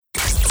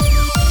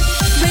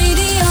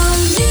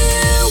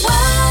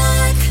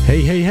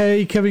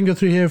Hey, Kevin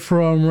Guthrie here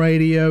from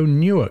Radio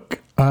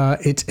Newark.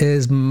 It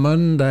is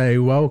Monday.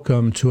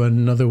 Welcome to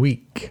another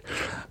week.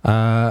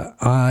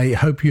 I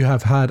hope you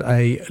have had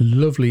a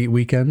lovely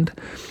weekend.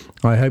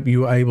 I hope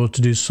you were able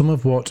to do some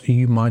of what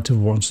you might have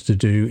wanted to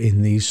do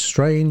in these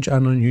strange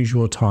and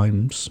unusual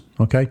times.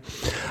 Okay.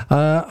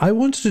 I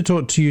wanted to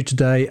talk to you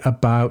today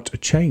about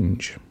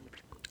change.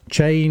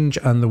 Change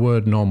and the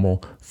word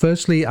normal.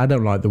 Firstly, I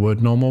don't like the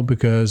word normal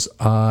because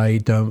I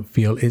don't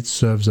feel it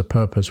serves a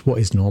purpose. What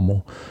is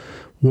normal?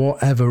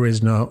 Whatever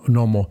is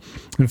normal.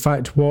 In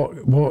fact, what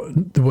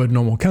the word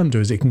normal can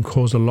do is it can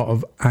cause a lot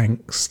of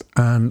angst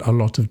and a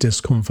lot of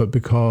discomfort,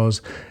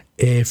 because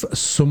if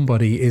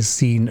somebody is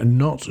seen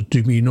not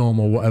to be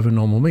normal, whatever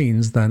normal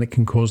means, then it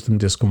can cause them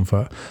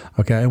discomfort.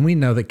 Okay, and we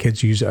know that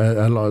kids use it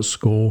a lot at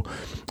school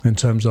in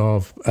terms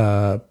of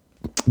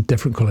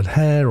different coloured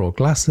hair or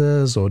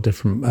glasses or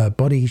different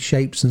body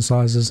shapes and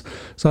sizes.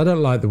 So I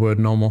don't like the word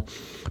normal,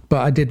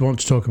 but I did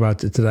want to talk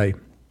about it today.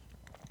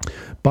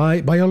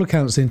 By all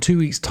accounts, in 2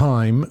 weeks'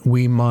 time,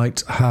 we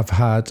might have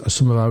had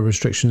some of our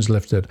restrictions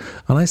lifted.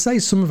 And I say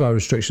some of our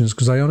restrictions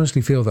because I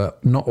honestly feel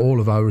that not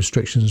all of our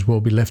restrictions will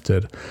be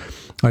lifted.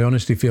 I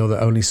honestly feel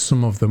that only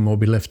some of them will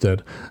be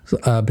lifted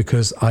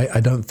because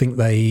I don't feel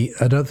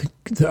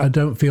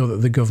that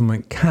the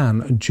government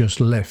can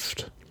just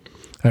lift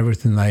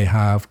everything they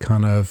have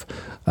kind of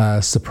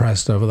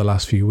suppressed over the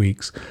last few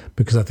weeks,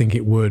 because I think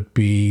it would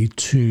be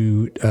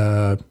too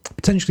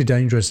potentially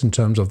dangerous in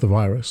terms of the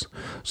virus.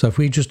 So if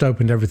we just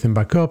opened everything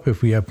back up,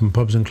 if we opened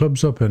pubs and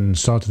clubs up and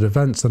started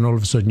events, then all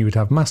of a sudden you would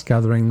have mass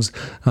gatherings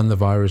and the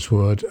virus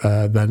would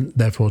then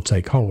therefore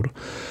take hold.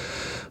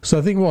 So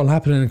I think what will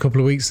happen in a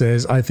couple of weeks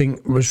is I think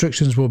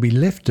restrictions will be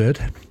lifted,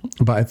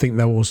 but I think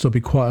there will still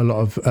be quite a lot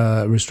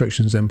of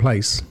restrictions in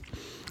place.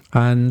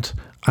 And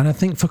I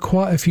think for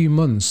quite a few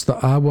months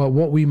that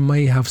what we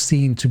may have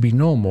seen to be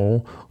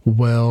normal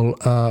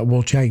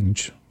will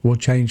change. Will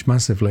change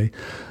massively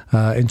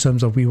in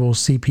terms of we will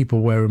see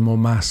people wearing more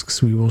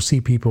masks. We will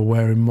see people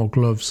wearing more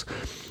gloves.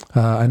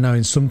 I know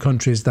in some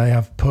countries they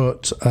have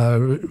put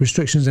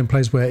restrictions in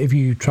place where if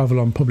you travel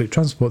on public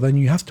transport, then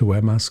you have to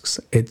wear masks.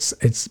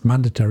 It's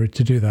mandatory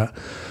to do that.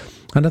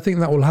 And I think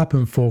that will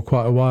happen for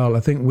quite a while.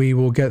 I think we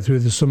will get through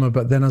the summer,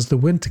 but then as the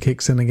winter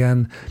kicks in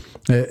again,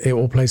 it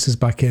will place us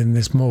back in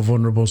this more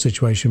vulnerable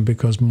situation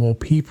because more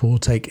people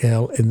take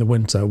ill in the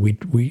winter.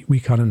 We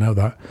kind of know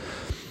that.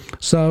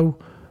 So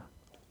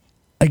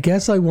I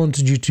guess I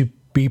wanted you to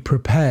be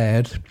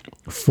prepared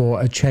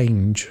for a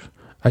change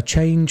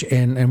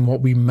in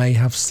what we may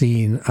have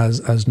seen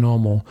as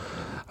normal.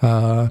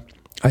 I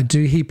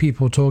do hear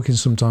people talking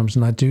sometimes,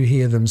 and I do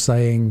hear them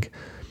saying,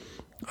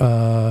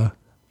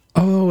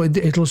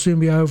 it'll soon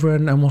be over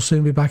and we'll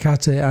soon be back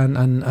at it.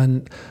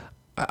 And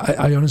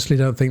I honestly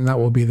don't think that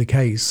will be the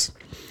case.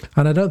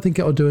 And I don't think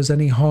it'll do us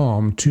any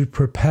harm to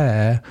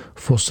prepare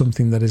for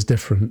something that is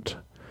different,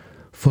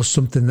 for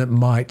something that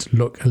might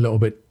look a little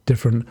bit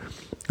different.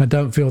 I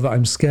don't feel that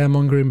I'm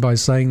scaremongering by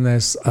saying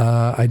this.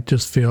 I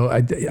just feel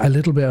a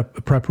little bit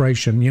of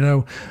preparation. You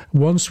know,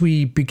 once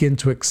we begin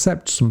to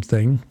expect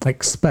something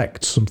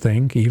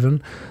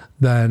even,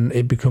 then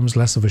it becomes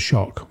less of a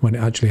shock when it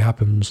actually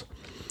happens.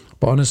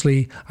 But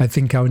honestly, I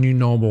think our new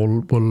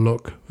normal will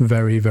look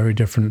very, very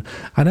different.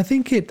 And I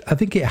think it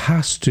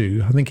has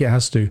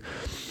to.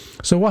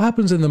 So what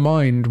happens in the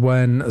mind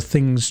when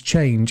things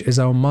change is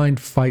our mind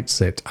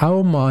fights it.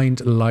 Our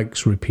mind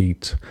likes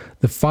repeat.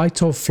 The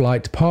fight or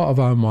flight part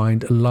of our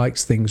mind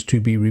likes things to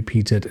be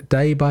repeated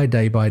day by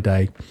day by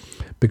day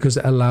because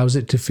it allows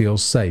it to feel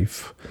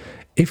safe.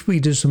 If we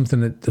do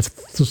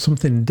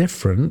something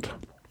different,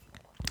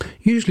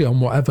 usually on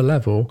whatever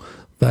level,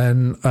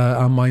 then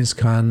our minds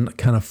can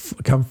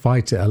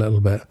fight it a little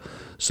bit.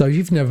 So if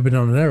you've never been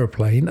on an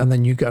aeroplane and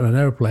then you get on an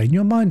aeroplane,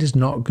 your mind is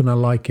not going to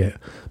like it.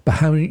 But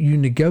how you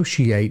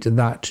negotiate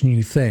that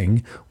new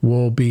thing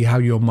will be how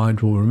your mind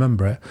will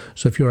remember it.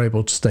 So if you're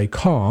able to stay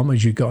calm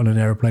as you get on an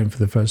aeroplane for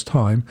the first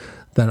time,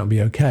 then it'll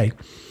be okay.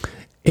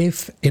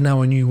 If in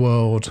our new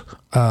world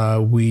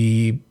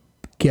we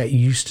get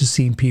used to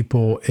seeing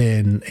people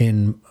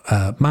in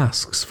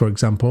masks, for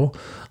example,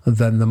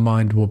 then the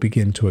mind will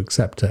begin to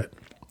accept it.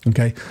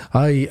 Okay,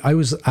 I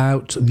was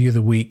out the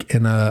other week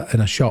in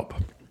a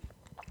shop,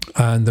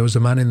 and there was a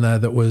man in there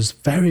that was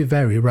very,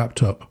 very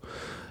wrapped up.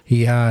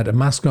 He had a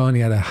mask on,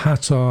 he had a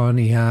hat on,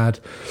 he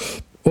had,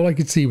 all I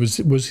could see was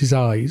his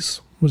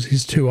eyes, was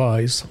his two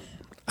eyes.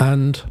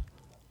 And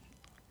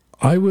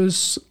I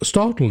was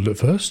startled at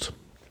first.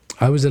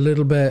 I was a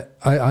little bit,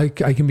 I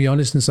can be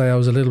honest and say I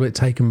was a little bit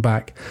taken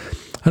back.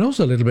 And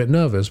also a little bit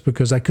nervous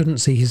because I couldn't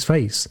see his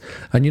face.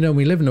 And, you know,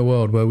 we live in a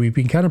world where we've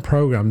been kind of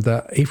programmed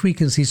that if we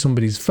can see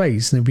somebody's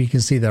face and if we can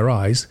see their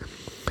eyes,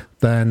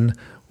 then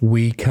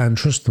we can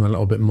trust them a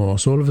little bit more.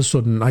 So all of a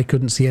sudden, I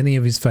couldn't see any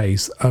of his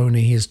face,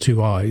 only his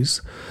two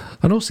eyes.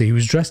 And also, he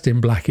was dressed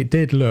in black. It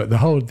did look, the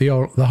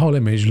whole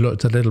image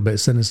looked a little bit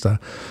sinister.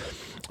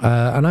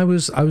 And I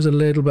was a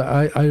little bit,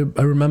 I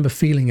remember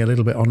feeling a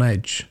little bit on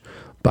edge.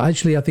 But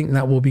actually, I think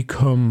that will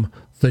become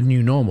the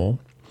new normal.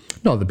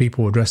 not that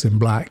people will dress in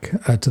black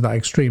to that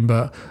extreme,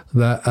 but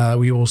that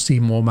we will see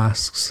more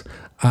masks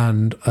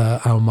and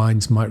our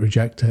minds might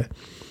reject it.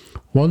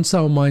 Once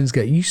our minds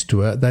get used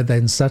to it, they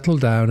then settle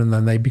down and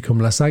then they become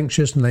less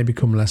anxious and they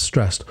become less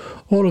stressed.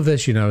 All of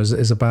this,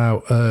 is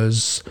about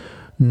us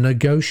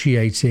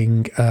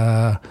negotiating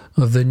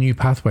the new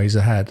pathways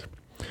ahead,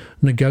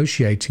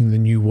 negotiating the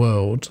new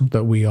world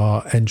that we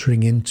are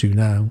entering into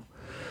now.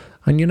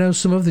 And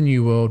some of the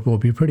new world will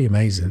be pretty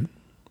amazing.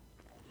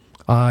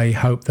 I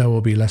hope there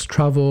will be less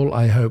travel.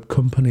 I hope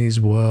companies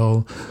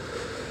will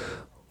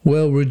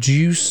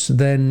reduce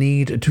their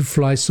need to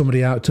fly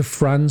somebody out to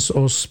France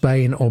or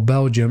Spain or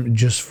Belgium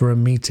just for a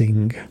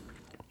meeting.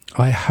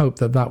 I hope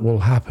that will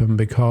happen,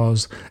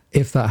 because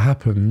if that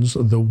happens,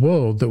 the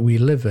world that we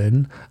live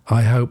in,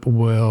 I hope,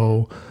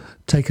 will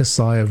take a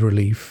sigh of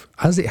relief,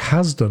 as it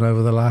has done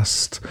over the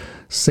last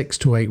 6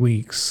 to 8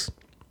 weeks.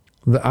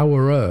 That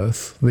our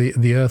Earth,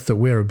 the Earth that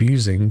we're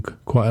abusing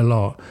quite a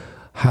lot,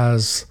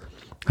 has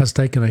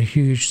taken a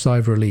huge sigh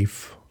of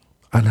relief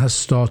and has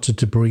started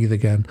to breathe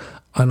again.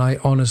 And I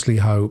honestly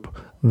hope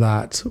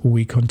that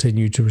we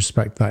continue to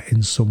respect that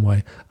in some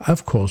way.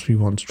 Of course we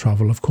want to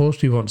travel. Of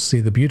course we want to see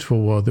the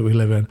beautiful world that we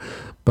live in.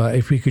 But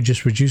if we could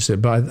just reduce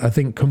it. But I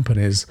think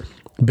companies,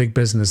 big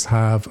business,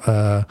 have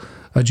a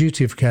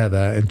duty of care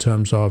there in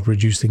terms of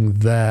reducing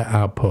their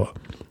output,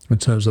 in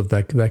terms of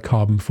their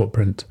carbon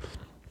footprint.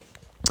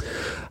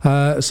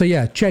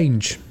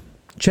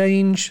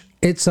 Change.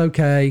 It's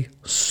okay.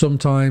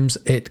 Sometimes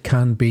it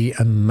can be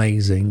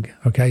amazing.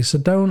 Okay, so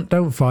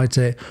don't fight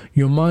it.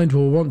 Your mind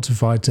will want to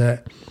fight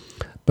it,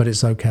 but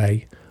it's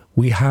okay.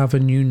 We have a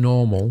new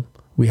normal.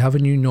 We have a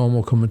new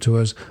normal coming to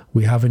us.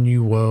 We have a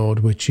new world,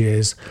 which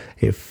is,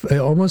 it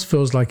almost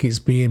feels like it's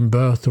being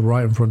birthed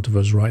right in front of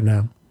us right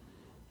now.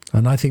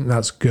 And I think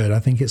that's good. I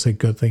think it's a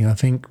good thing. I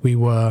think we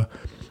were,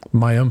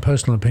 my own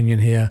personal opinion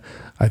here,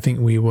 I think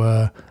we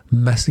were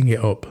messing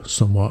it up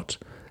somewhat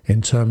in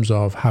terms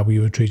of how we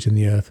were treating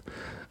the earth.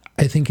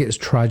 I think it's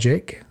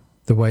tragic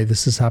the way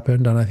this has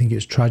happened, and I think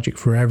it's tragic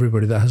for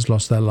everybody that has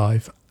lost their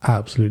life,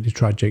 absolutely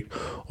tragic,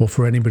 or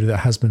for anybody that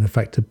has been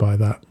affected by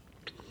that.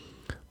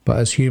 But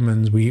as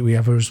humans, we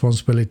have a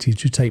responsibility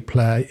to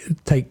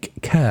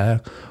take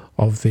care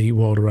of the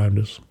world around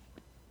us.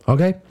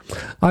 Okay,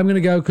 I'm going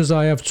to go because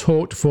I have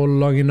talked for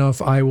long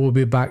enough. I will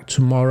be back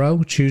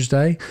tomorrow,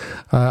 Tuesday.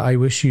 I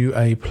wish you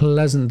a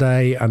pleasant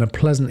day and a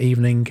pleasant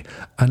evening,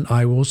 and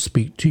I will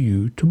speak to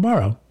you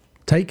tomorrow.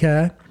 Take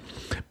care,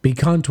 be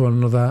kind to one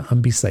another,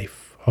 and be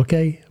safe.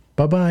 Okay,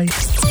 bye-bye.